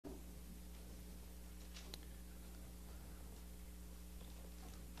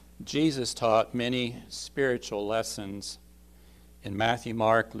Jesus taught many spiritual lessons in Matthew,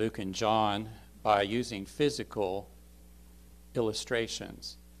 Mark, Luke, and John by using physical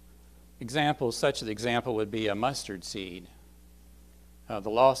illustrations. Examples, such an example would be a mustard seed, the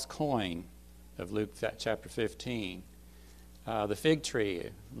lost coin of Luke chapter 15, the fig tree,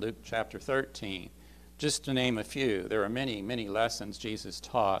 Luke chapter 13, just to name a few. There are many, many lessons Jesus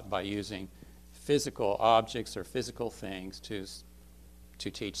taught by using physical objects or physical things to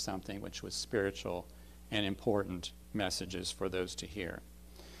teach something which was spiritual and important messages for those to hear.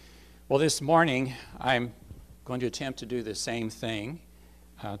 Well, this morning I'm going to attempt to do the same thing,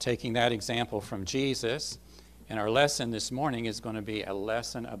 taking that example from Jesus. And our lesson this morning is going to be a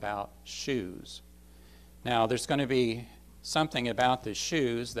lesson about shoes. Now, there's going to be something about the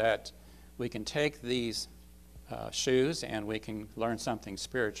shoes that we can take these shoes and we can learn something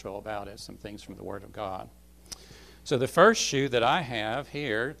spiritual about it, some things from the Word of God. So the first shoe that I have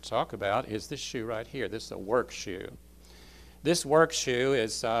here to talk about is this shoe right here. This is a work shoe. This work shoe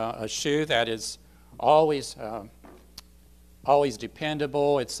is a shoe that is always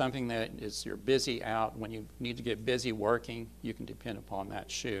dependable. It's something that is, you're busy out. When you need to get busy working, you can depend upon that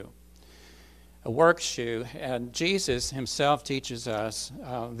shoe. A work shoe, and Jesus himself teaches us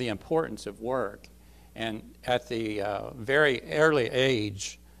the importance of work. And at the very early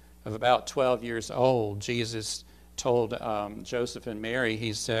age of about 12 years old, Jesus told Joseph and Mary,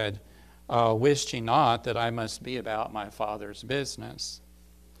 he said, "Wist ye not that I must be about my Father's business?"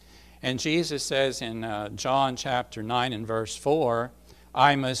 And Jesus says in John chapter 9 and verse 4,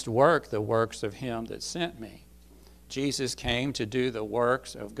 "I must work the works of him that sent me." Jesus came to do the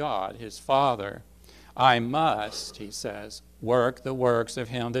works of God, his Father. "I must," he says, "work the works of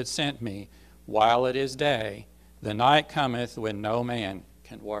him that sent me while it is day. The night cometh when no man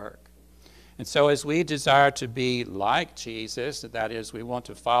can work." And so as we desire to be like Jesus, that is, we want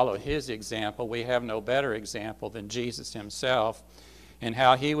to follow his example, we have no better example than Jesus himself and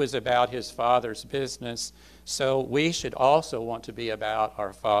how he was about his Father's business. So we should also want to be about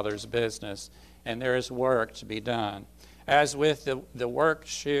our Father's business, and there is work to be done. As with the work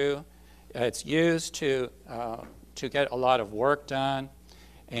shoe, it's used to get a lot of work done,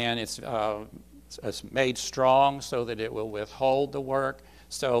 and it's made strong so that it will withhold the work.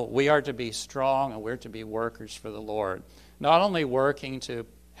 So we are to be strong and we're to be workers for the Lord. Not only working to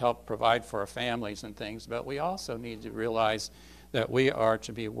help provide for our families and things, but we also need to realize that we are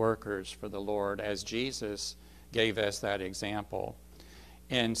to be workers for the Lord as Jesus gave us that example.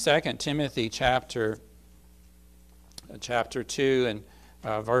 In 2 Timothy chapter 2 and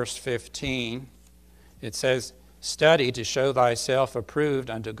verse 15, it says, "Study to show thyself approved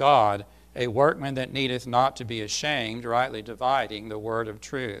unto God, a workman that needeth not to be ashamed, rightly dividing the word of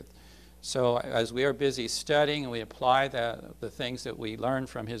truth." So as we are busy studying and we apply the things that we learn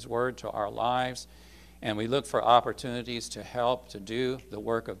from his word to our lives, and we look for opportunities to help to do the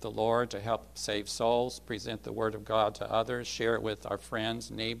work of the Lord, to help save souls, present the word of God to others, share it with our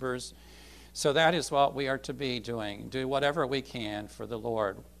friends, neighbors. So that is what we are to be doing. Do whatever we can for the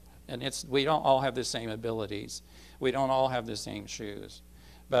Lord. And we don't all have the same abilities. We don't all have the same shoes.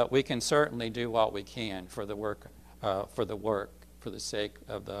 But we can certainly do what we can for the sake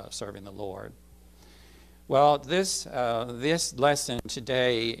of serving the Lord. Well, this lesson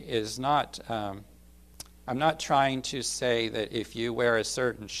today is not. I'm not trying to say that if you wear a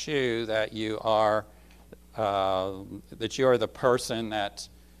certain shoe that you are the person that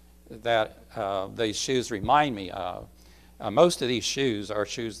these shoes remind me of. Most of these shoes are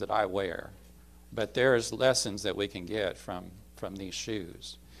shoes that I wear, but there's lessons that we can get from these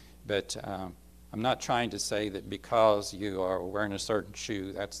shoes. But I'm not trying to say that because you are wearing a certain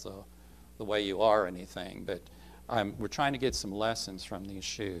shoe, that's the way you are or anything. But we're trying to get some lessons from these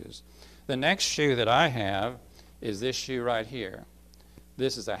shoes. The next shoe that I have is this shoe right here.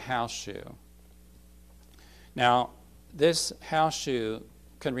 This is a house shoe. Now, this house shoe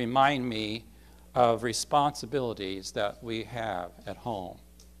can remind me of responsibilities that we have at home.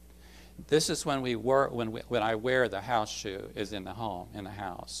 This is when I wear the house shoe, is in the home, in the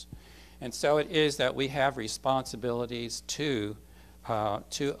house. And so it is that we have responsibilities to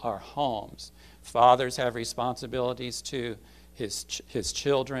our homes. Fathers have responsibilities to his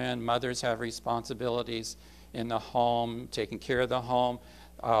children. Mothers have responsibilities in the home, taking care of the home.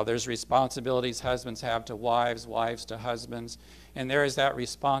 There's responsibilities husbands have to wives, wives to husbands. And there is that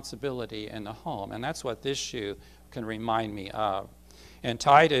responsibility in the home. And that's what this shoe can remind me of. In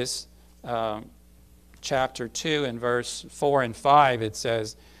Titus chapter 2 and verse 4 and 5, it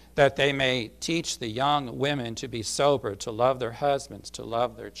says, that they may teach the young women to be sober, to love their husbands, to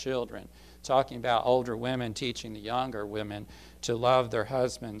love their children. Talking about older women teaching the younger women to love their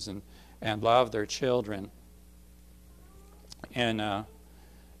husbands and love their children. And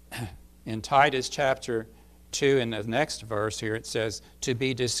in Titus chapter 2, in the next verse here, it says, to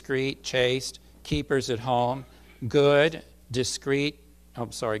be discreet, chaste, keepers at home, good,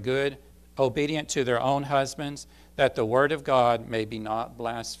 obedient to their own husbands, that the word of God may be not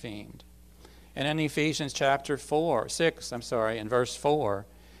blasphemed. And in Ephesians chapter 6, in verse 4,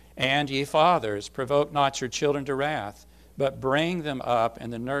 and ye fathers, provoke not your children to wrath, but bring them up in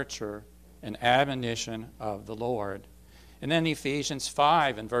the nurture and admonition of the Lord. And then Ephesians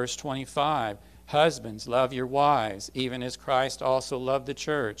 5 and verse 25, husbands, love your wives, even as Christ also loved the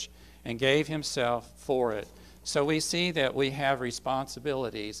church and gave himself for it. So we see that we have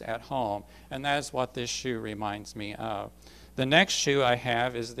responsibilities at home, and that is what this shoe reminds me of. The next shoe I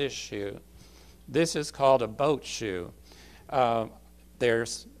have is this shoe. This is called a boat shoe.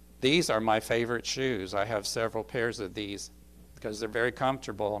 These are my favorite shoes. I have several pairs of these because they're very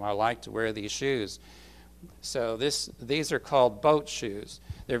comfortable, and I like to wear these shoes. So these are called boat shoes.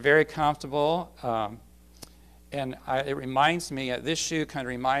 They're very comfortable, and it reminds me, this shoe kind of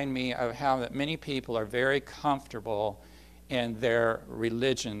reminds me of how that many people are very comfortable in their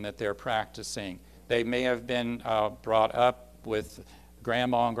religion that they're practicing. They may have been brought up with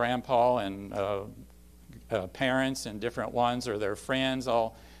grandma and grandpa and parents and different ones, or their friends.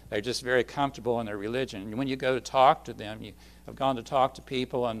 They're just very comfortable in their religion. And when you go to talk to them, you have gone to talk to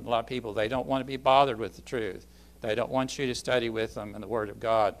people, and a lot of people, they don't want to be bothered with the truth. They don't want you to study with them in the Word of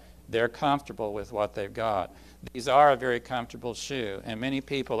God. They're comfortable with what they've got. These are a very comfortable shoe, and many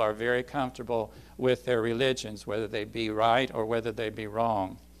people are very comfortable with their religions, whether they be right or whether they be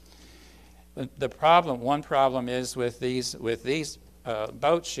wrong. One problem is with these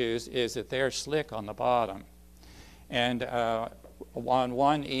boat shoes is that they're slick on the bottom. And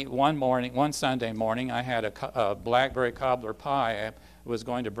one Sunday morning, I had a blackberry cobbler pie I was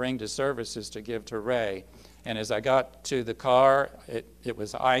going to bring to services to give to Ray. And as I got to the car, it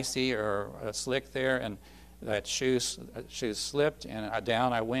was icy or slick there, and that shoe slipped, and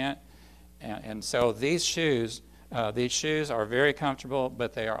down I went. And so these shoes are very comfortable,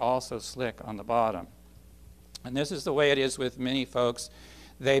 but they are also slick on the bottom. And this is the way it is with many folks.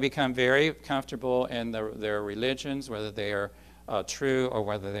 They become very comfortable in their religions, whether they are true or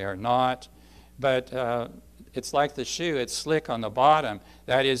whether they are not. But it's like the shoe, it's slick on the bottom.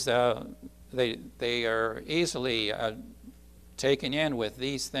 That is, they are easily taken in with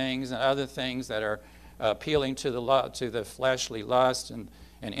these things and other things that are appealing to the fleshly lust and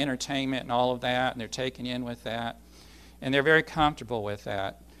entertainment and all of that, and they're taken in with that. And they're very comfortable with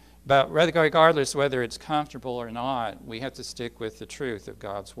that. But regardless whether it's comfortable or not, we have to stick with the truth of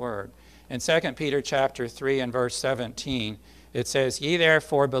God's Word. In 2 Peter chapter 3 and verse 17, it says, ye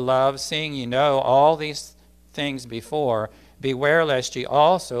therefore, beloved, seeing ye know all these things before, beware lest ye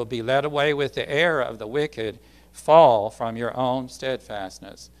also be led away with the error of the wicked, fall from your own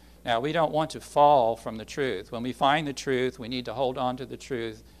steadfastness. Now, we don't want to fall from the truth. When we find the truth, we need to hold on to the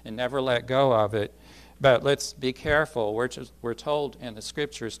truth and never let go of it. But let's be careful. We're told in the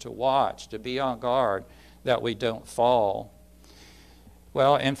Scriptures to watch, to be on guard, that we don't fall.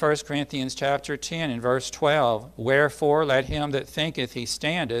 Well, in 1 Corinthians chapter 10 and verse 12, wherefore let him that thinketh he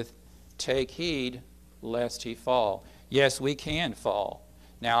standeth take heed lest he fall. Yes, we can fall.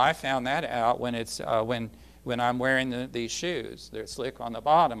 Now, I found that out when I'm wearing these shoes. They're slick on the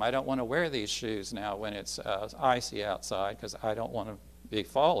bottom. I don't want to wear these shoes now when it's icy outside because I don't want to be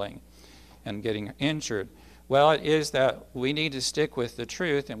falling and getting injured. Well, it is that we need to stick with the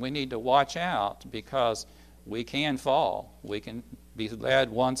truth, and we need to watch out because we can fall. We can be led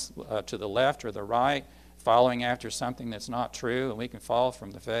once to the left or the right, following after something that's not true, and we can fall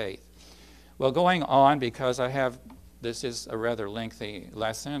from the faith. Well, going on, because this is a rather lengthy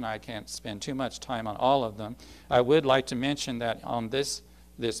lesson, I can't spend too much time on all of them. I would like to mention that on this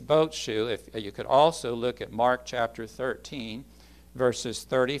boat shoe, if you could also look at Mark chapter 13, verses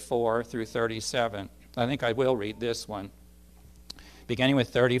 34 through 37. I think I will read this one. Beginning with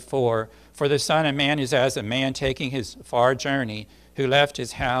 34, for the Son of Man is as a man taking his far journey, who left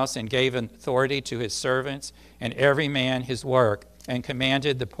his house and gave authority to his servants, and every man his work, and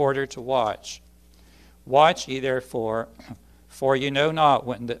commanded the porter to watch. Watch ye therefore, for you know not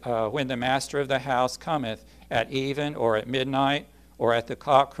when the master of the house cometh, at even, or at midnight, or at the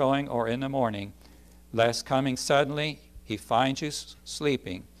cock crowing, or in the morning, lest coming suddenly he find you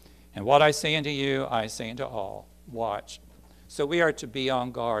sleeping. And what I say unto you, I say unto all, watch. So we are to be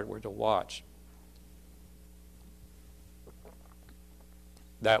on guard, we're to watch.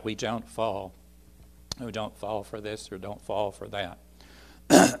 that we don't fall. We don't fall for this or don't fall for that.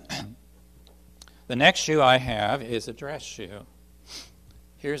 The next shoe I have is a dress shoe.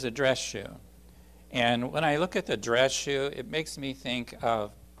 Here's a dress shoe. And when I look at the dress shoe, it makes me think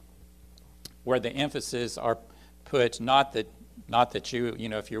of where the emphasis are put, not that you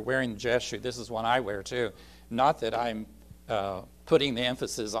know, if you're wearing the dress shoe, this is one I wear too, not that I'm putting the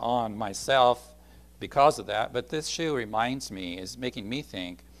emphasis on myself because of that, but this shoe reminds me, is making me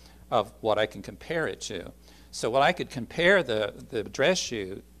think of what I can compare it to. So what I could compare the dress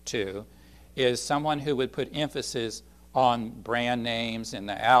shoe to is someone who would put emphasis on brand names and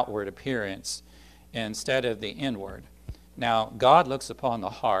the outward appearance instead of the inward. Now, God looks upon the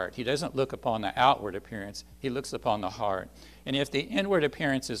heart. He doesn't look upon the outward appearance. He looks upon the heart. And if the inward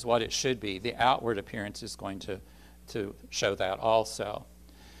appearance is what it should be, the outward appearance is going to show that also.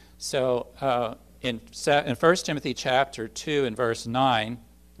 So in 1 Timothy chapter 2 and verse 9,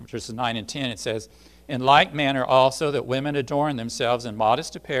 verses 9 and 10, it says, "In like manner also that women adorn themselves in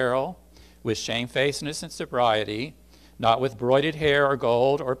modest apparel, with shamefacedness and sobriety, not with broided hair or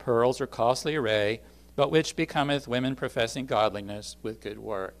gold or pearls or costly array, but which becometh women professing godliness with good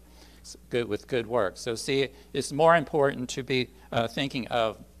work." With good work. So see, it's more important to be thinking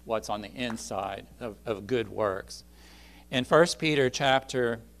of what's on the inside of good works. In 1 Peter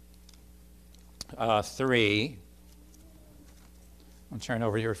chapter 3, I'll turn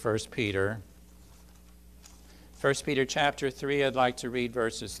over here to 1 Peter. 1 Peter chapter 3, I'd like to read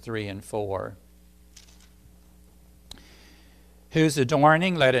verses 3 and 4. "Whose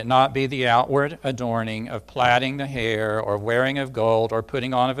adorning, let it not be the outward adorning of plaiting the hair, or wearing of gold, or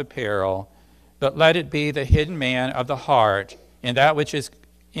putting on of apparel, but let it be the hidden man of the heart, in that which is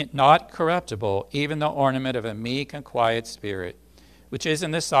not corruptible, even the ornament of a meek and quiet spirit, which is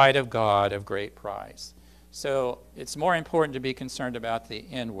in the sight of God of great price." So it's more important to be concerned about the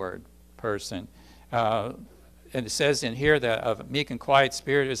inward person. And it says in here that a meek and quiet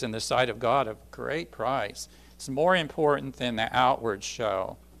spirit is in the sight of God of great price. It's more important than the outward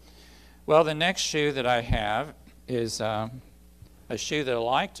show. Well, the next shoe that I have is a shoe that I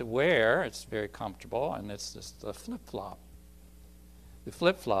like to wear. It's very comfortable, and it's just the flip-flop. The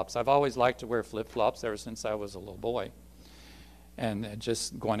flip-flops. I've always liked to wear flip-flops ever since I was a little boy. And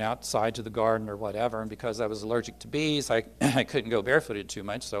just going outside to the garden or whatever, and because I was allergic to bees, I couldn't go barefooted too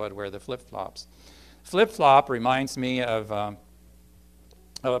much, so I'd wear the flip-flops. Flip-flop reminds me of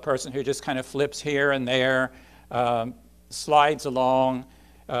a person who just kind of flips here and there, slides along,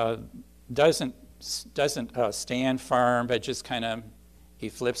 doesn't stand firm, but just kind of, he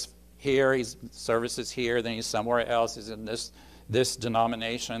flips here, he services here, then he's somewhere else, he's in this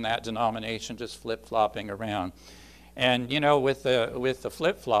denomination, that denomination, just flip-flopping around. And you know, with the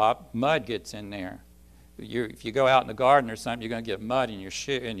flip-flop, mud gets in there. If you go out in the garden or something, you're going to get mud in your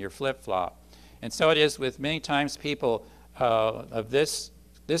shoe, in your flip-flop. And so it is with many times people of this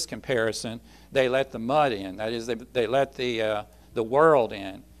comparison. They let the mud in. That is, they let the world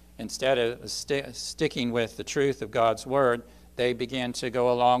in. Instead of sticking with the truth of God's Word, they begin to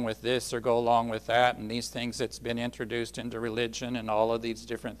go along with this or go along with that, and these things that's been introduced into religion and all of these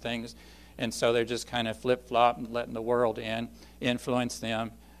different things. And so they're just kind of flip-flop and letting the world in, influence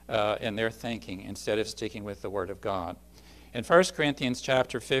them in their thinking instead of sticking with the Word of God. In 1 Corinthians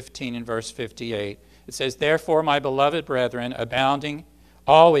chapter 15 and verse 58, it says, "Therefore, my beloved brethren,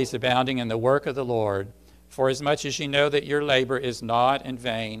 always abounding in the work of the Lord, for as much as ye know that your labor is not in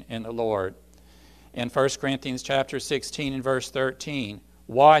vain in the Lord." In 1 Corinthians chapter 16 and verse 13,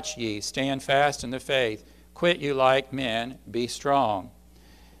 "Watch ye, stand fast in the faith, quit you like men, be strong."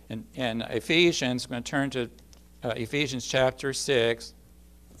 In Ephesians, I'm going to turn to Ephesians chapter 6,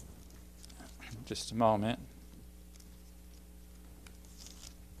 just a moment.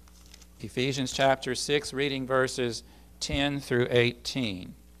 Ephesians chapter 6, reading verses 10 through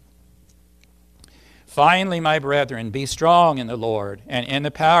 18. "Finally, my brethren, be strong in the Lord and in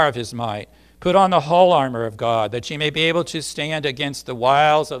the power of his might. Put on the whole armor of God, that ye may be able to stand against the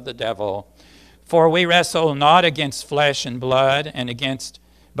wiles of the devil. For we wrestle not against flesh and blood,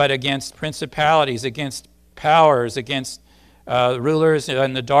 but against principalities, against powers, against rulers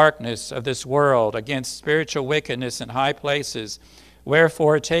in the darkness of this world, against spiritual wickedness in high places.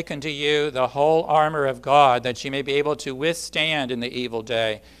 Wherefore take unto you the whole armor of God, that ye may be able to withstand in the evil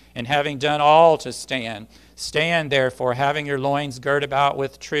day. And having done all to stand, stand therefore, having your loins girt about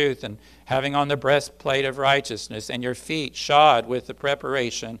with truth, and having on the breastplate of righteousness, and your feet shod with the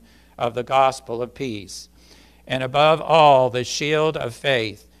preparation of the gospel of peace. And above all, the shield of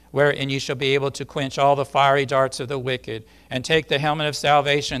faith, wherein ye shall be able to quench all the fiery darts of the wicked, and take the helmet of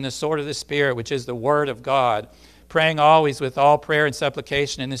salvation and the sword of the Spirit, which is the word of God, praying always with all prayer and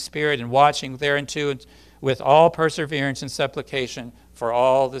supplication in the Spirit, and watching thereunto with all perseverance and supplication for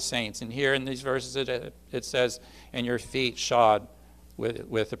all the saints. And here in these verses it says, and your feet shod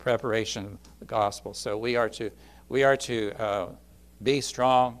with the preparation of the gospel. So we are to be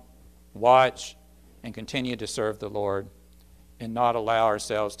strong, watch, and continue to serve the Lord, and not allow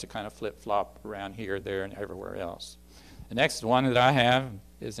ourselves to kind of flip-flop around here, there, and everywhere else. The next one that I have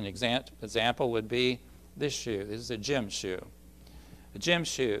is an example would be this shoe. This is a gym shoe. A gym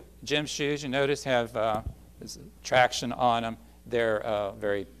shoe. Gym shoes, you notice, have traction on them. They're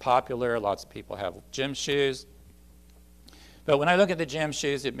very popular. Lots of people have gym shoes. But when I look at the gym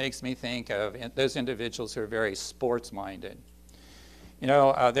shoes, it makes me think of those individuals who are very sports-minded. You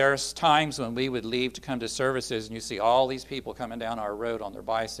know, there's times when we would leave to come to services, and you see all these people coming down our road on their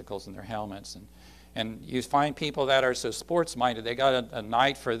bicycles and their helmets. And you find people that are so sports-minded. They got a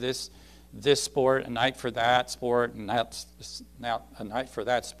night for this sport, a night for that sport, and now a night for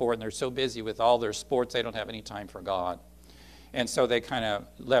that sport. And they're so busy with all their sports, they don't have any time for God. And so they kind of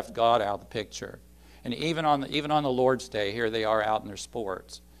left God out of the picture. And even on the Lord's Day, here they are out in their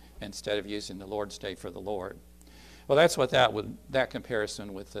sports instead of using the Lord's Day for the Lord. Well, that's what that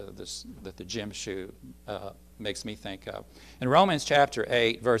comparison with the gym shoe makes me think of. In Romans chapter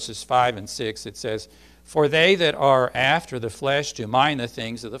 8, verses 5 and 6, it says, "For they that are after the flesh do mind the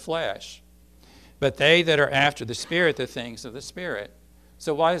things of the flesh, but they that are after the Spirit, the things of the Spirit."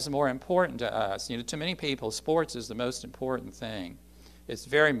 So what is more important to us? You know, to many people, sports is the most important thing. It's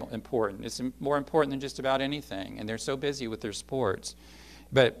very important. It's more important than just about anything, and they're so busy with their sports.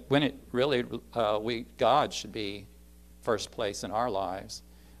 But when it really, God should be first place in our lives.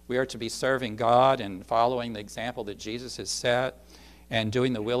 We are to be serving God and following the example that Jesus has set, and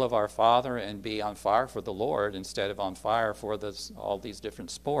doing the will of our Father, and be on fire for the Lord instead of on fire for all these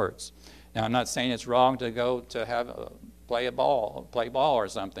different sports. Now, I'm not saying it's wrong to go to play ball or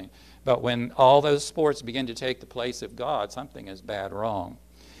something, but when all those sports begin to take the place of God, something is bad wrong.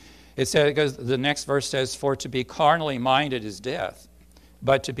 The next verse says, "For to be carnally minded is death,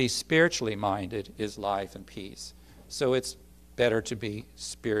 but to be spiritually minded is life and peace." So it's better to be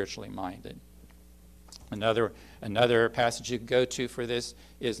spiritually minded. Another passage you can go to for this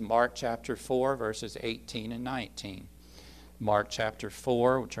is Mark chapter 4, verses 18 and 19. Mark chapter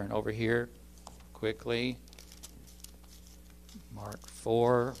 4, we'll turn over here quickly. Mark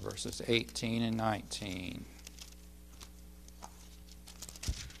 4, verses 18 and 19.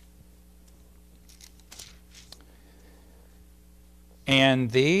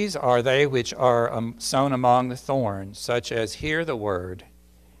 "And these are they which are sown among the thorns, such as hear the word,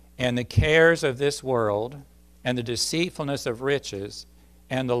 and the cares of this world, and the deceitfulness of riches,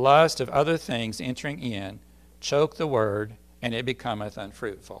 and the lust of other things entering in, choke the word, and it becometh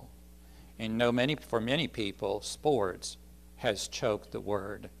unfruitful." And for many people, sports has choked the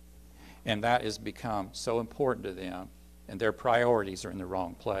word, and that has become so important to them, and their priorities are in the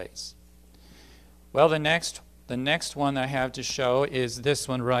wrong place. Well, the next one I have to show is this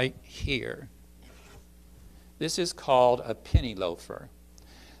one right here. This is called a penny loafer.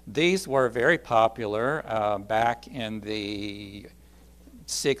 These were very popular back in the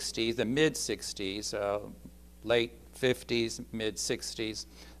 60s, the mid-60s, late 50s, mid-60s.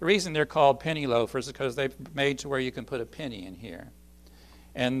 The reason they're called penny loafers is because they're made to where you can put a penny in here.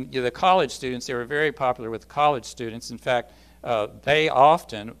 And the college students, they were very popular with college students. In fact, they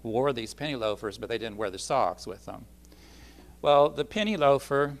often wore these penny loafers, but they didn't wear the socks with them. Well, the penny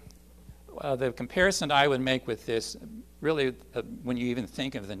loafer, the comparison I would make with this, really, when you even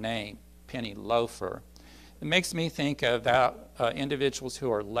think of the name, penny loafer, it makes me think about individuals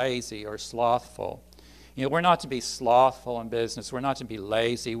who are lazy or slothful. You know, we're not to be slothful in business. We're not to be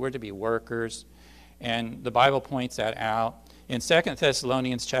lazy. We're to be workers. And the Bible points that out. In 2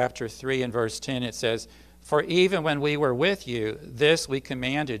 Thessalonians chapter 3 and verse 10, it says, "For even when we were with you, this we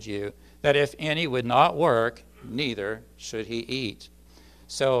commanded you, that if any would not work, neither should he eat."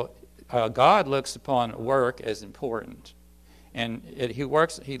 So God looks upon work as important. And he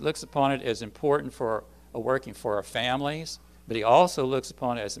looks upon it as important for working for our families, but he also looks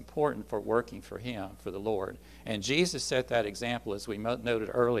upon it as important for working for him, for the Lord. And Jesus set that example, as we noted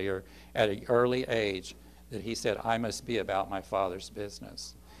earlier, at an early age, that he said, "I must be about my Father's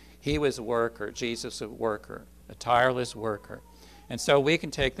business." He was a worker, Jesus a worker, a tireless worker. And so we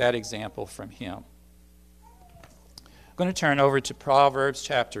can take that example from him. I'm going to turn over to Proverbs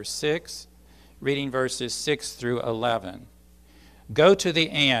chapter 6, reading verses 6 through 11. "Go to the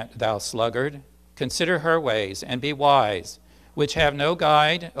ant, thou sluggard, consider her ways, and be wise, which have no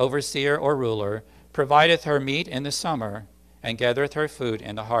guide, overseer, or ruler, provideth her meat in the summer, and gathereth her food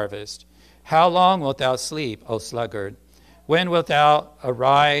in the harvest. How long wilt thou sleep, O sluggard? When wilt thou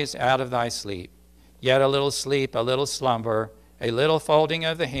arise out of thy sleep? Yet a little sleep, a little slumber, a little folding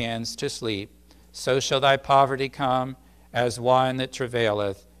of the hands to sleep. So shall thy poverty come as one that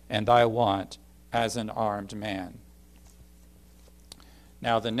travaileth, and thy want as an armed man.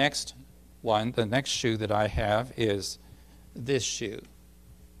 Now the next shoe that I have is this shoe.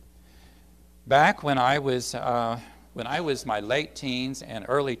 Back when I was my late teens and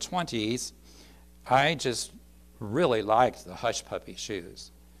early 20s, I just really liked the Hush Puppy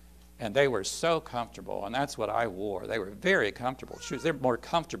shoes. And they were so comfortable, and that's what I wore. They were very comfortable shoes. They're more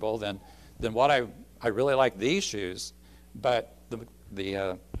comfortable than what I really like these shoes, but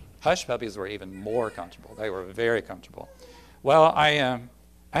the Hush Puppies were even more comfortable. They were very comfortable. Well, I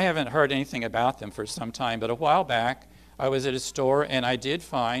haven't heard anything about them for some time, but a while back I was at a store and I did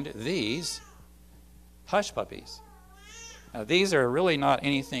find these Hush Puppies. Now, these are really not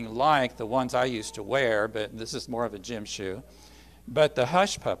anything like the ones I used to wear, but this is more of a gym shoe. But the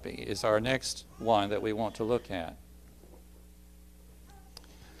Hush Puppy is our next one that we want to look at.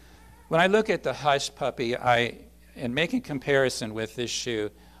 When I look at the Hush Puppy, in making comparison with this shoe,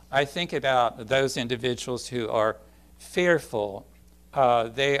 I think about those individuals who are fearful.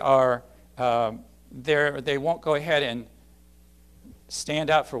 They won't go ahead and stand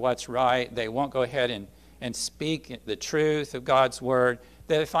up for what's right. They won't go ahead and speak the truth of God's word.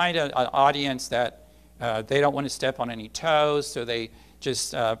 They find an audience that they don't want to step on any toes, so they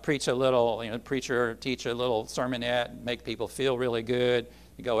just preach a little, preacher teach a little sermonette, make people feel really good.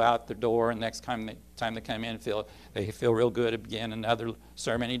 They go out the door, and next time they come in, they feel real good again, another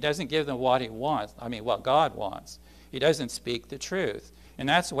sermon. He doesn't give them what he wants, what God wants. He doesn't speak the truth. And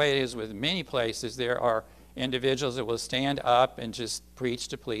that's the way it is with many places. There are individuals that will stand up and just preach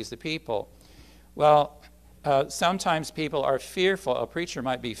to please the people. Well, sometimes people are fearful. A preacher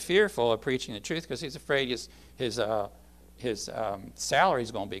might be fearful of preaching the truth because he's afraid his salary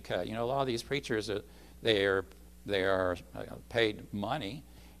is going to be cut. A lot of these preachers, they are paid money,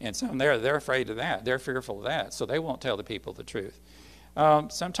 and some they're afraid of that. They're fearful of that, so they won't tell the people the truth.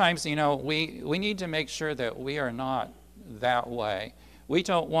 Sometimes, we need to make sure that we are not that way. We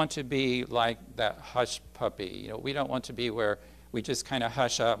don't want to be like that Hush Puppy. We don't want to be where we just kind of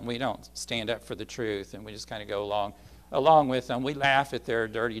hush up and we don't stand up for the truth, and we just kind of go along with them. We laugh at their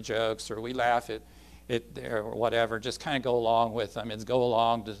dirty jokes, or we laugh at their whatever, just kind of go along with them and go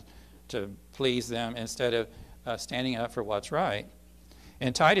along to please them instead of standing up for what's right.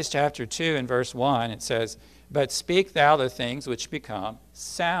 In Titus chapter 2 and verse 1, it says, "But speak thou the things which become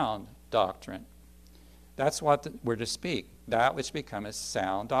sound doctrine." That's what we're to speak, that which becometh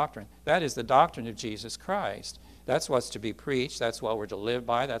sound doctrine. That is the doctrine of Jesus Christ. That's what's to be preached. That's what we're to live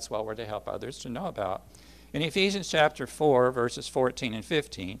by. That's what we're to help others to know about. In Ephesians chapter 4, verses 14 and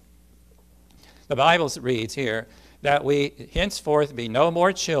 15, the Bible reads here, "That we henceforth be no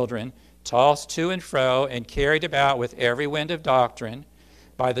more children, tossed to and fro and carried about with every wind of doctrine,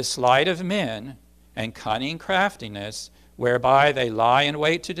 by the sleight of men and cunning craftiness, whereby they lie in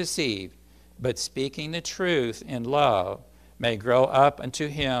wait to deceive, but speaking the truth in love, may grow up unto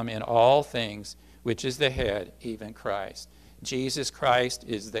him in all things, which is the head, even Christ." Jesus Christ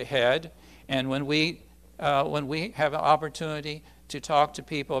is the head, and when we have an opportunity to talk to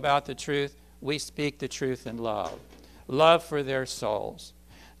people about the truth, we speak the truth in love. Love for their souls.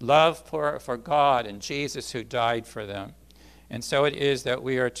 Love for God and Jesus who died for them. And so it is that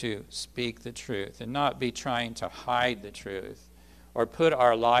we are to speak the truth and not be trying to hide the truth or put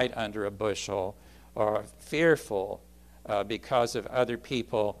our light under a bushel or fearful because of other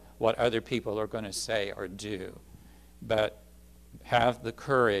people, what other people are going to say or do. But have the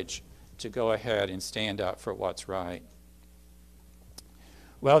courage to go ahead and stand up for what's right.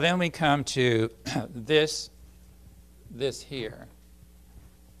 Well, then we come to this here.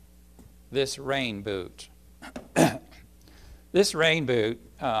 This rain boot. This rain boot,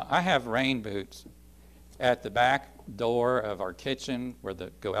 I have rain boots at the back door of our kitchen where they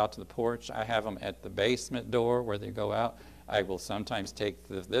go out to the porch. I have them at the basement door where they go out. I will sometimes take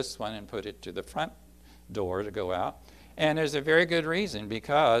this one and put it to the front door to go out. And there's a very good reason,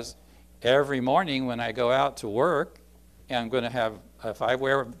 because every morning when I go out to work, and I'm going to have, if I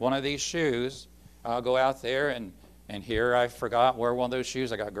wear one of these shoes, I'll go out there and here I forgot where one of those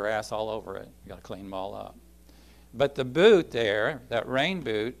shoes, I got grass all over it. Got to clean them all up. But the boot there, that rain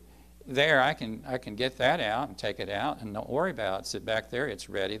boot, there I can get that out and take it out and don't worry about it. Sit back there, it's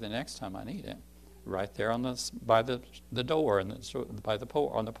ready the next time I need it. Right there on by the door and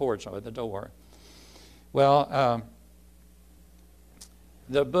on the porch by the door. Well,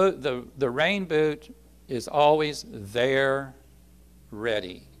 the rain boot is always there,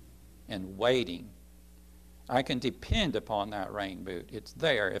 ready. and waiting. I can depend upon that rain boot. It's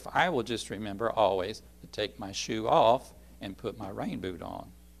there if I will just remember always to take my shoe off and put my rain boot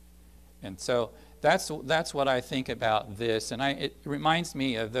on. And so that's what I think about this. And it reminds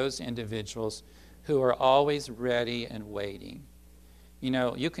me of those individuals who are always ready and waiting. You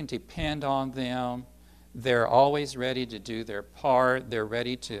know, you can depend on them. They're always ready to do their part. They're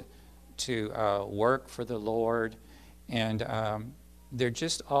ready to work for the Lord. And they're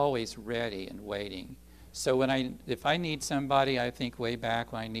just always ready and waiting. So if I need somebody, I think way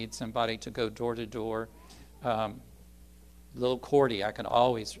back when I need somebody to go door to door, little Cordy, I could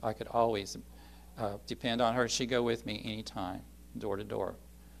always depend on her. She'd go with me anytime, door to door,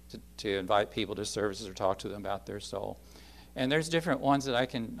 to invite people to services or talk to them about their soul. And there's different ones that I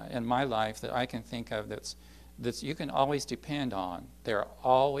can in my life that I can think of that's you can always depend on. They're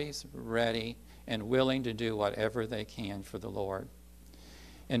always ready and willing to do whatever they can for the Lord.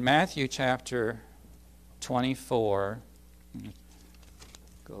 In Matthew chapter 24,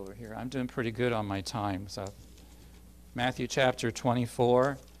 go over here. I'm doing pretty good on my time. So Matthew chapter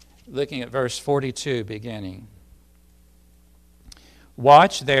 24, looking at verse 42 beginning.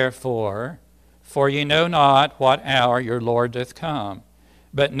 Watch therefore, for ye know not what hour your Lord doth come.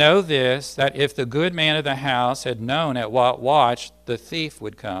 But know this, that if the good man of the house had known at what watch the thief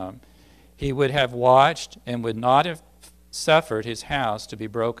would come, he would have watched and would not have suffered his house to be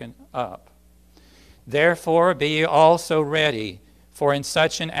broken up. Therefore be ye also ready, for in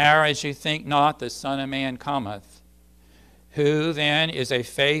such an hour as ye think not the Son of Man cometh. Who then is a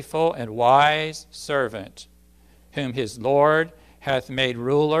faithful and wise servant, whom his Lord hath made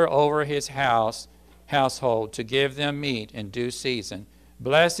ruler over his household, to give them meat in due season?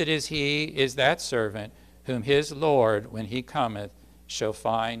 Blessed is that servant, whom his Lord, when he cometh, shall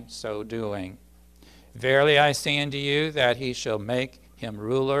find so doing. Verily I say unto you, that he shall make him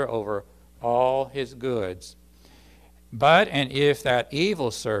ruler over all his goods. But and if that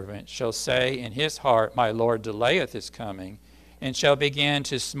evil servant shall say in his heart, My Lord delayeth his coming, and shall begin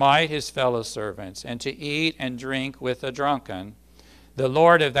to smite his fellow servants, and to eat and drink with the drunken, the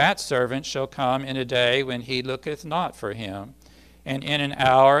Lord of that servant shall come in a day when he looketh not for him, and in an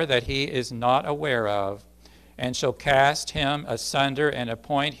hour that he is not aware of, and shall cast him asunder and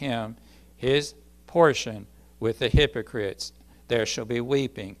appoint him his portion with the hypocrites. There shall be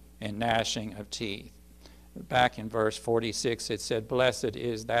weeping and gnashing of teeth. Back in verse 46 it said, Blessed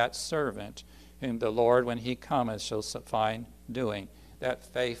is that servant whom the Lord when he cometh shall find doing. That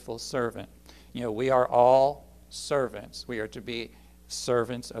faithful servant. You know, we are all servants. We are to be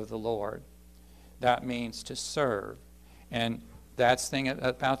servants of the Lord. That means to serve. And that's the thing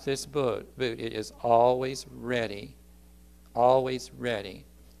about this boot. It is always ready. Always ready.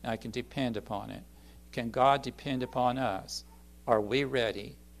 And I can depend upon it. Can God depend upon us? Are we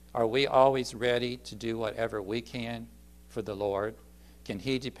ready? Are we always ready to do whatever we can for the Lord? Can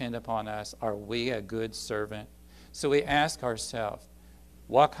he depend upon us? Are we a good servant? So we ask ourselves,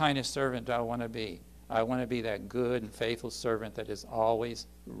 what kind of servant do I want to be? I want to be that good and faithful servant that is always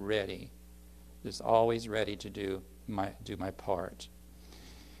ready. Is always ready to do my part.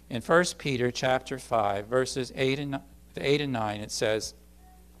 In 1 Peter chapter 5, verses 8 and 9, it says,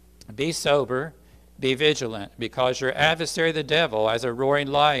 Be sober, be vigilant, because your adversary the devil, as a roaring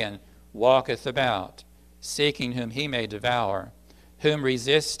lion, walketh about, seeking whom he may devour, whom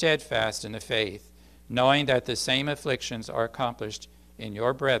resist steadfast in the faith, knowing that the same afflictions are accomplished in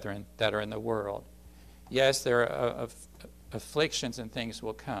your brethren that are in the world. Yes, there are afflictions and things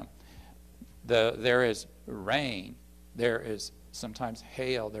will come. There is rain, there is sometimes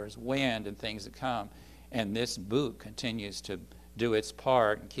hail, there's wind and things that come, and this boot continues to do its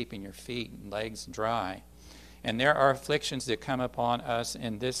part in keeping your feet and legs dry. And there are afflictions that come upon us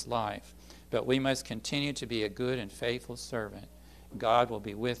in this life, but we must continue to be a good and faithful servant. God will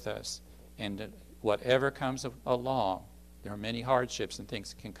be with us, and whatever comes along, there are many hardships and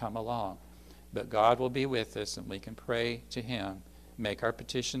things that can come along, but God will be with us, and we can pray to him, make our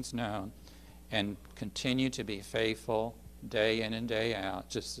petitions known, and continue to be faithful day in and day out,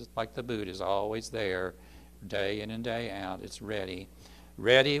 just like the boot is always there, day in and day out. It's ready,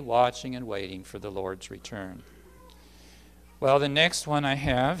 watching and waiting for the Lord's return. Well, the next one I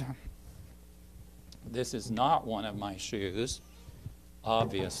have, this is not one of my shoes,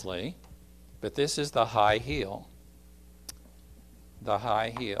 obviously, but this is the high heel. The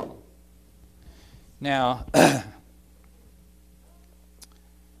high heel. Now,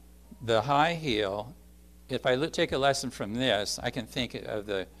 the high heel, if I take a lesson from this, I can think of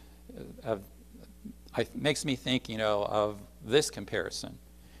it makes me think, of this comparison,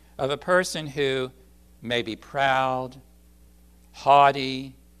 of a person who may be proud,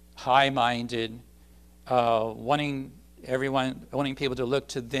 haughty, high-minded, wanting people to look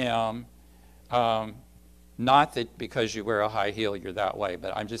to them. Not that because you wear a high heel you're that way,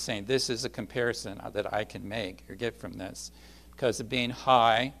 but I'm just saying this is a comparison that I can make or get from this because of being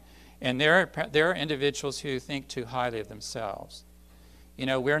high. And there are individuals who think too highly of themselves. You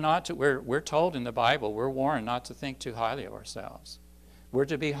know, we're told in the Bible, we're warned not to think too highly of ourselves. We're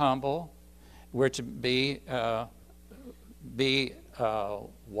to be humble. We're to be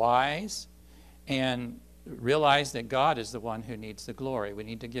wise and realize that God is the one who needs the glory. We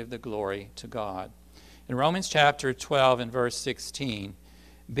need to give the glory to God. In Romans chapter 12 and verse 16,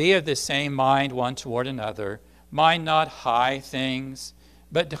 be of the same mind one toward another. Mind not high things,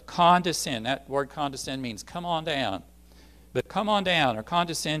 but to condescend. That word condescend means come on down. But come on down or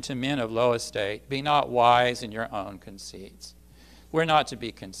condescend to men of low estate. Be not wise in your own conceits. We're not to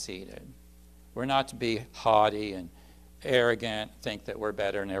be conceited. We're not to be haughty and arrogant, think that we're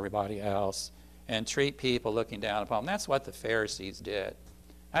better than everybody else, and treat people looking down upon them. That's what the Pharisees did.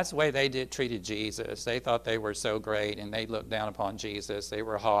 That's the way they treated Jesus. They thought they were so great, and they looked down upon Jesus. They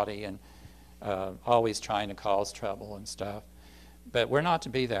were haughty and always trying to cause trouble and stuff. But we're not to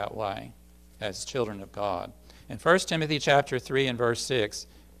be that way as children of God. In 1 Timothy chapter 3 and verse 6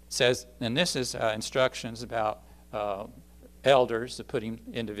 says, and this is instructions about elders, putting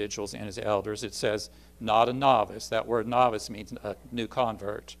individuals in as elders. It says, not a novice. That word novice means a new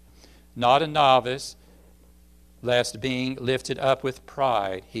convert. Not a novice, lest being lifted up with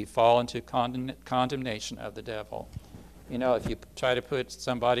pride, he fall into condemnation of the devil. You know, if you try to put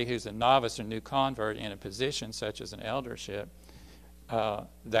somebody who's a novice or new convert in a position such as an eldership,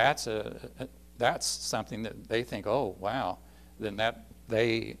 that's something that they think, oh, wow, then that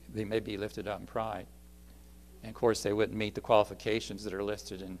they may be lifted up in pride. And of course, they wouldn't meet the qualifications that are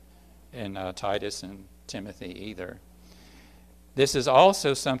listed in Titus and Timothy either. This is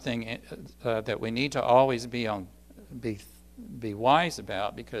also something that we need to always be wise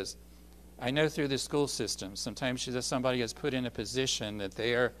about, because I know through the school system, sometimes somebody is put in a position that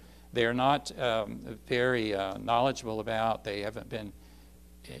they are not very knowledgeable about. They haven't been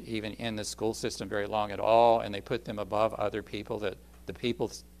even in the school system very long at all, and they put them above other people that the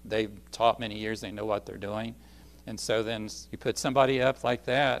people they've taught many years, they know what they're doing. And so then you put somebody up like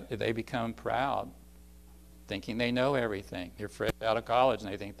that, they become proud, thinking they know everything. They're fresh out of college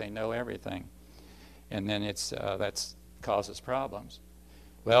and they think they know everything. And then that causes problems.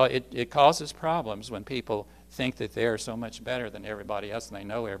 Well, it causes problems when people think that they're so much better than everybody else and they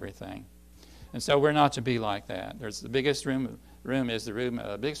know everything. And so we're not to be like that. There's the biggest room is the room.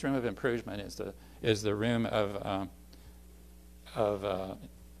 The biggest room of improvement is the room of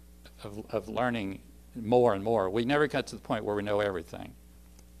learning more and more. We never get to the point where we know everything.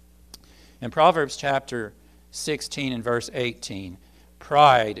 In Proverbs chapter 16 and verse 18,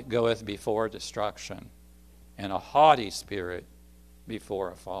 pride goeth before destruction, and a haughty spirit before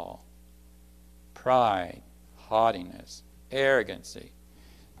a fall. Pride, haughtiness, arrogancy,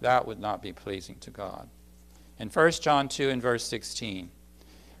 that would not be pleasing to God. In 1 John 2 and verse 16,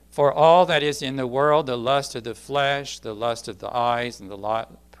 for all that is in the world, the lust of the flesh, the lust of the eyes, and the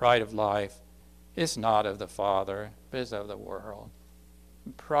pride of life, is not of the Father, but is of the world.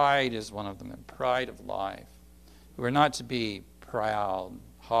 Pride is one of them, and pride of life. We're not to be proud,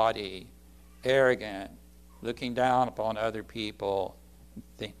 haughty, arrogant, looking down upon other people,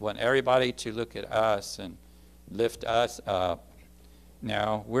 want everybody to look at us and lift us up.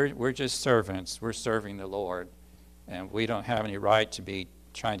 No, we're just servants. We're serving the Lord, and we don't have any right to be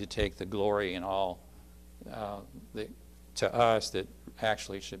trying to take the glory and all to us that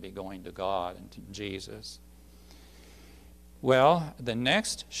actually should be going to God and to Jesus. Well, the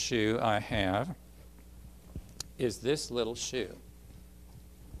next shoe I have is this little shoe,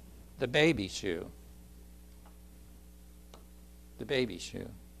 the baby shoe. The baby shoe.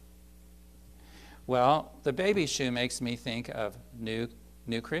 Well, the baby shoe makes me think of new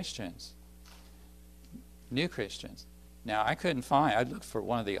Christians. New Christians. Now, I looked for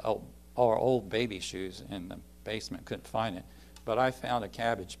one of the old baby shoes in the basement, couldn't find it, but I found a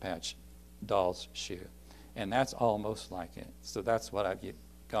Cabbage Patch Doll's shoe, and that's almost like it. So that's what I've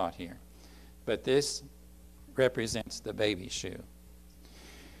got here. But this represents the baby shoe.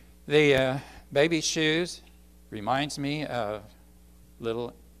 The baby shoes reminds me of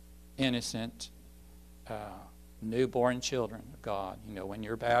little innocent newborn children of God. You know, when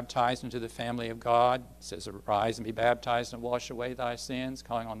you're baptized into the family of God, it says, arise and be baptized and wash away thy sins,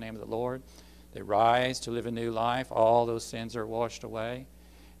 calling on the name of the Lord. They rise to live a new life. All those sins are washed away.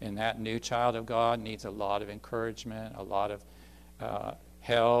 And that new child of God needs a lot of encouragement, a lot of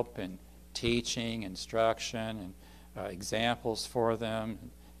help and teaching, instruction, and examples for them,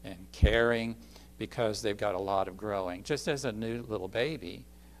 and caring, because they've got a lot of growing. Just as a new little baby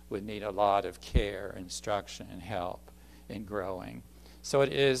would need a lot of care, instruction, and help in growing. So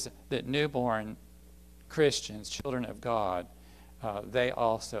it is that newborn Christians, children of God, they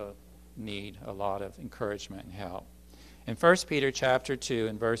also need a lot of encouragement and help. In 1 Peter chapter 2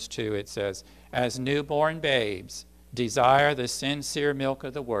 and verse 2 it says, "As newborn babes, desire the sincere milk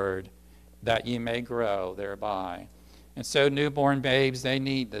of the word, that ye may grow thereby." And so newborn babes, they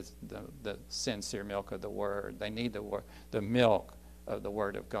need the sincere milk of the word. They need the milk of the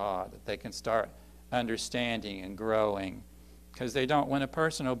word of God, that they can start understanding and growing. Because when a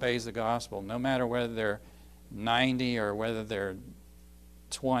person obeys the gospel, no matter whether they're 90 or whether they're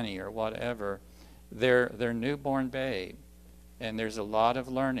 20 or whatever, they're newborn babe. And there's a lot of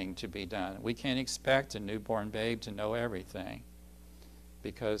learning to be done. We can't expect a newborn babe to know everything,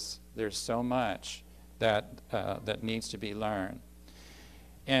 because there's so much that needs to be learned,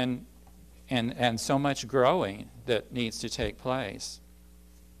 and so much growing that needs to take place.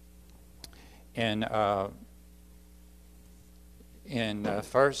 In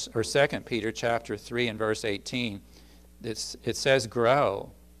 1st or 2nd Peter chapter 3 and verse 18, it says,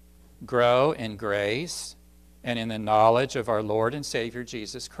 grow in grace and in the knowledge of our Lord and Savior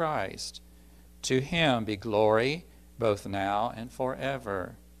Jesus Christ. To him be glory both now and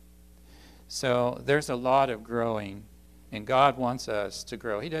forever. So there's a lot of growing, and God wants us to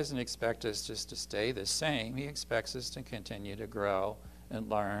grow. He doesn't expect us just to stay the same. He expects us to continue to grow and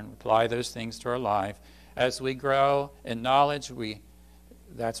learn, apply those things to our life. As we grow in knowledge,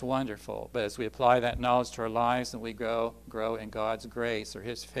 that's wonderful. But as we apply that knowledge to our lives, and we grow in God's grace or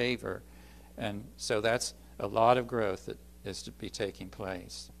his favor. And so that's a lot of growth that is to be taking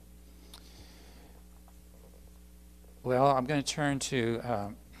place. Well, I'm going to turn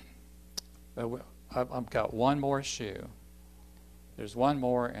to, I've got one more shoe. There's one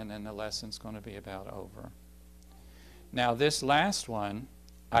more, and then the lesson's going to be about over. Now, this last one,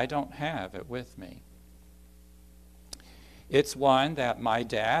 I don't have it with me. It's one that my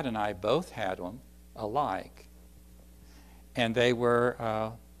dad and I both had them alike. And they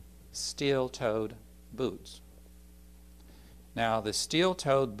were steel-toed boots. Now, the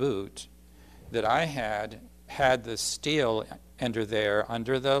steel-toed boot that I had the steel under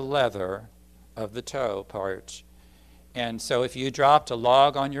the leather of the toe part. And so if you dropped a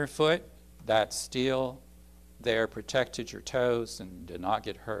log on your foot, that steel there protected your toes and did not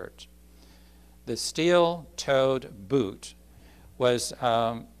get hurt. The steel-toed boot was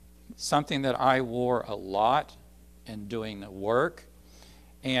something that I wore a lot in doing the work,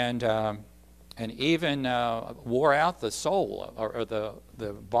 and even wore out the sole or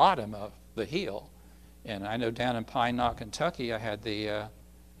the bottom of the heel. And I know down in Pine Knot, Kentucky, I had the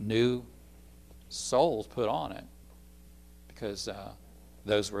new soles put on it, because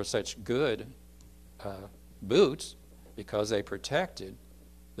those were such good boots, because they protected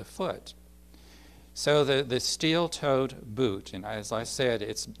the foot. So the steel-toed boot, and as I said,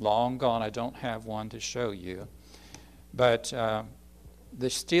 it's long gone. I don't have one to show you. But the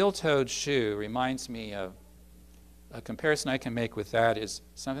steel-toed shoe reminds me of a comparison I can make with that is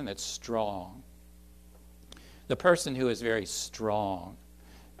something that's strong. The person who is very strong,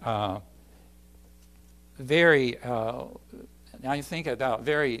 now you think about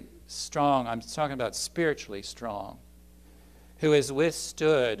very strong, I'm talking about spiritually strong, who has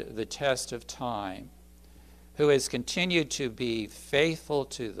withstood the test of time, who has continued to be faithful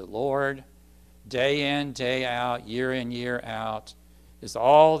to the Lord day in, day out, year in, year out. As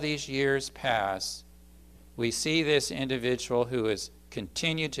all these years pass, we see this individual who has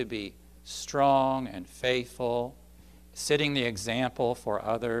continued to be strong and faithful, setting the example for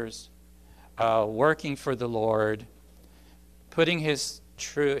others, working for the Lord, putting his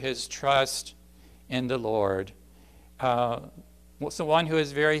trust in the Lord. So one who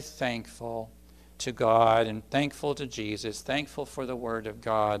is very thankful to God and thankful to Jesus, thankful for the Word of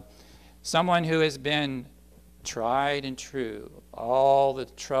God. Someone who has been tried and true. All the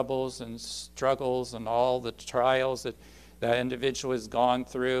troubles and struggles and all the trials that individual has gone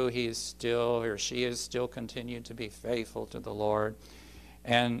through, he is still, or she is still continued to be faithful to the Lord,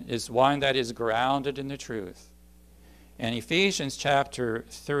 and is one that is grounded in the truth. In Ephesians chapter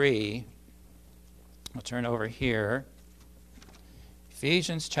 3, I'll turn over here.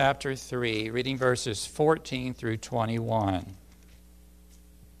 Ephesians chapter 3, reading verses 14 through 21.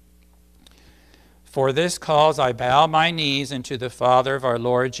 For this cause I bow my knees unto the Father of our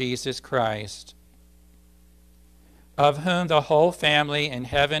Lord Jesus Christ, of whom the whole family in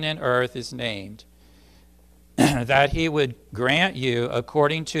heaven and earth is named, that he would grant you,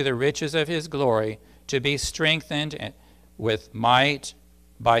 according to the riches of his glory, to be strengthened with might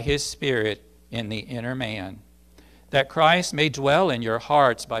by his Spirit in the inner man, that Christ may dwell in your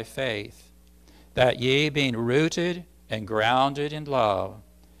hearts by faith, that ye, being rooted and grounded in love,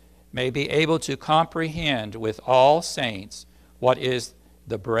 may be able to comprehend with all saints what is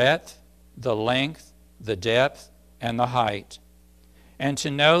the breadth, the length, the depth, and the height, and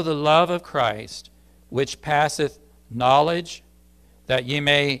to know the love of Christ, which passeth knowledge, that ye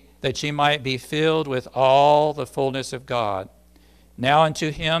might be filled with all the fullness of God. Now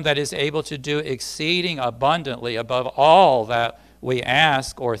unto him that is able to do exceeding abundantly above all that we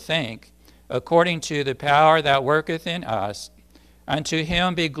ask or think, according to the power that worketh in us, unto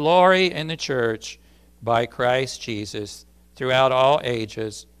him be glory in the church by Christ Jesus throughout all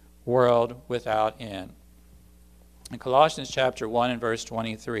ages, world without end. In Colossians chapter 1 and verse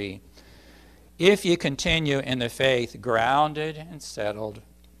 23, if ye continue in the faith, grounded and settled,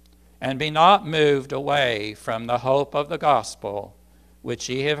 and be not moved away from the hope of the gospel, which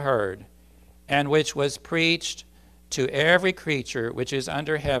ye have heard, and which was preached to every creature which is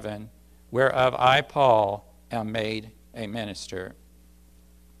under heaven, whereof I, Paul, am made a minister.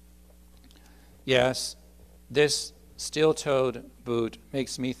 Yes, this steel-toed boot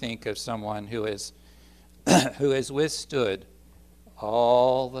makes me think of someone who has withstood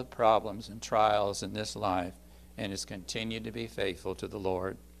all the problems and trials in this life and has continued to be faithful to the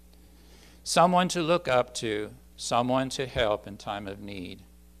Lord. Someone to look up to, someone to help in time of need.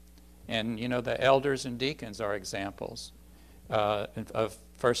 And, the elders and deacons are examples of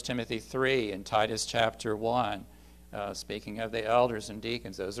 1 Timothy 3 and Titus chapter 1. Speaking of the elders and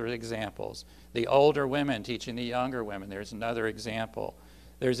deacons, those are examples. The older women teaching the younger women, there's another example.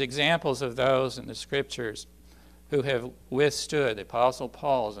 There's examples of those in the scriptures who have withstood. The Apostle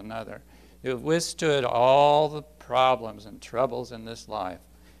Paul is another, who have withstood all the problems and troubles in this life,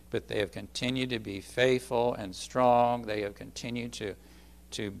 but they have continued to be faithful and strong. They have continued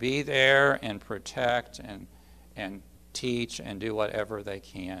to be there and protect and teach and do whatever they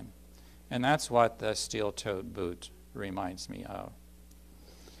can. And that's what the steel-toed boot reminds me of.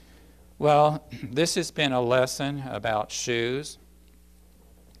 Well, this has been a lesson about shoes.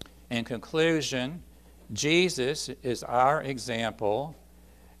 In conclusion, Jesus is our example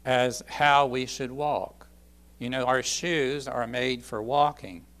as how we should walk. Our shoes are made for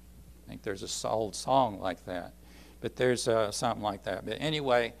walking. I think there's a old song like that, but there's something like that. But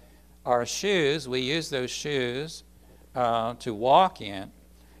anyway, our shoes, we use those shoes to walk in,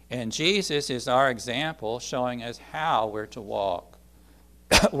 and Jesus is our example, showing us how we're to walk.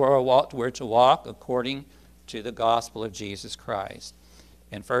 We're to walk according to the gospel of Jesus Christ.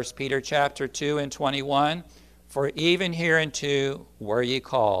 In 1 Peter chapter 2 and 21, for even hereunto were ye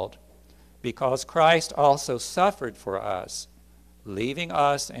called, because Christ also suffered for us, leaving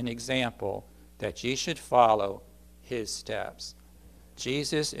us an example that ye should follow his steps.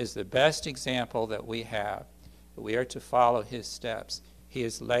 Jesus is the best example that we have. We are to follow his steps. He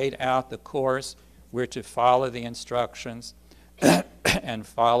has laid out the course. We're to follow the instructions and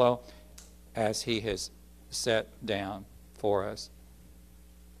follow as he has set down for us.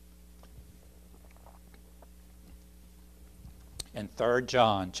 In 3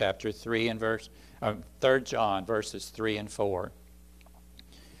 John chapter 3 and 3 John verses 3 and 4.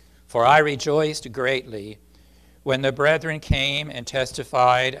 For I rejoiced greatly when the brethren came and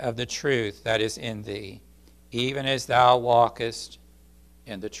testified of the truth that is in thee, even as thou walkest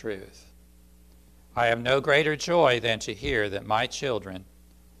in the truth. I have no greater joy than to hear that my children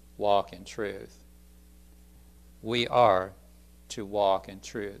walk in truth. We are to walk in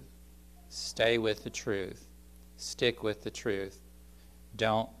truth. Stay with the truth. Stick with the truth.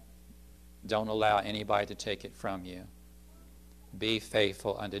 Don't allow anybody to take it from you. Be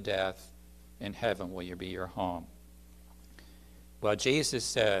faithful unto death. In heaven will be your home. Well, Jesus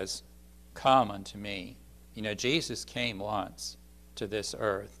says, come unto me. Jesus came once to this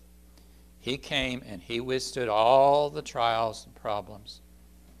earth. He came and he withstood all the trials and problems,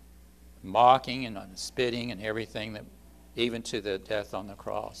 mocking and spitting and everything, that even to the death on the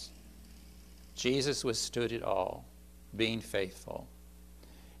cross. Jesus withstood it all, being faithful.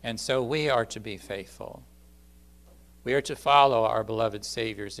 And so we are to be faithful. We are to follow our beloved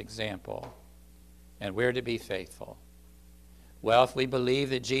Savior's example, and we're to be faithful. Well, if we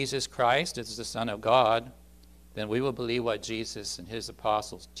believe that Jesus Christ is the Son of God, then we will believe what Jesus and his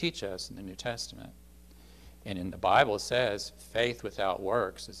apostles teach us in the New Testament. And in the Bible it says, faith without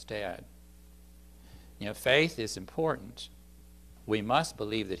works is dead. Faith is important. We must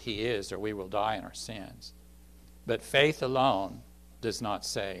believe that he is, or we will die in our sins. But faith alone does not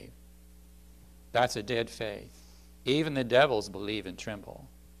save. That's a dead faith. Even the devils believe and tremble.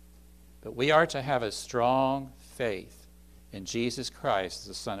 But we are to have a strong faith in Jesus Christ,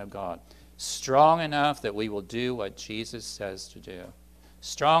 the Son of God. Strong enough that we will do what Jesus says to do.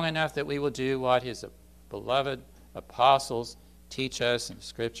 Strong enough that we will do what his beloved apostles teach us in the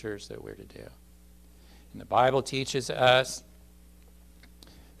Scriptures that we're to do. And the Bible teaches us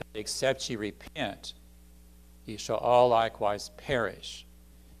that except ye repent, ye shall all likewise perish.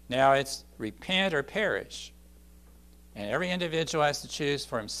 Now it's repent or perish. And every individual has to choose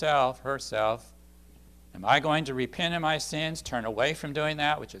for himself, herself. Am I going to repent of my sins, turn away from doing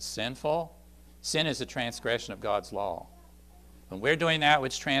that which is sinful? Sin is a transgression of God's law. When we're doing that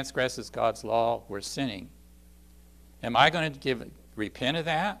which transgresses God's law, we're sinning. Am I going to repent of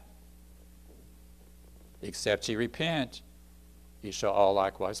that? Except ye repent, ye shall all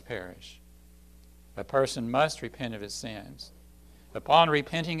likewise perish. A person must repent of his sins. Upon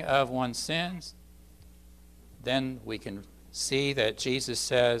repenting of one's sins, then we can see that Jesus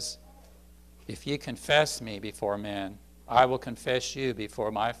says, if ye confess me before men, I will confess you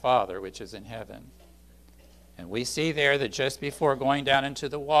before my Father which is in heaven. And we see there that just before going down into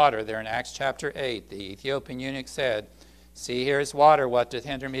the water, there in Acts chapter 8, the Ethiopian eunuch said, see, here is water, what doth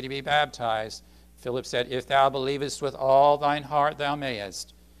hinder me to be baptized? Philip said, if thou believest with all thine heart, thou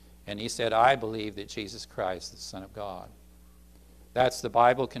mayest. And he said, I believe that Jesus Christ is the Son of God. That's the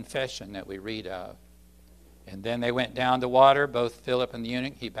Bible confession that we read of. And then they went down to water, both Philip and the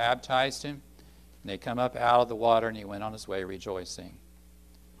eunuch. He baptized him. And they come up out of the water, and he went on his way rejoicing.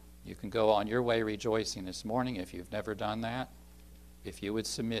 You can go on your way rejoicing this morning if you've never done that. If you would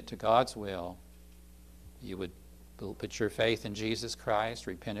submit to God's will, you would put your faith in Jesus Christ,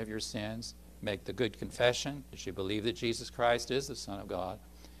 repent of your sins, make the good confession that you believe that Jesus Christ is the Son of God,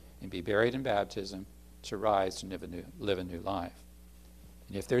 and be buried in baptism to rise and live a new life.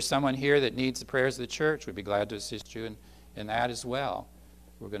 And if there's someone here that needs the prayers of the church, we'd be glad to assist you in that as well.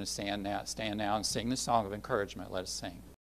 We're going to stand now and sing the song of encouragement. Let us sing.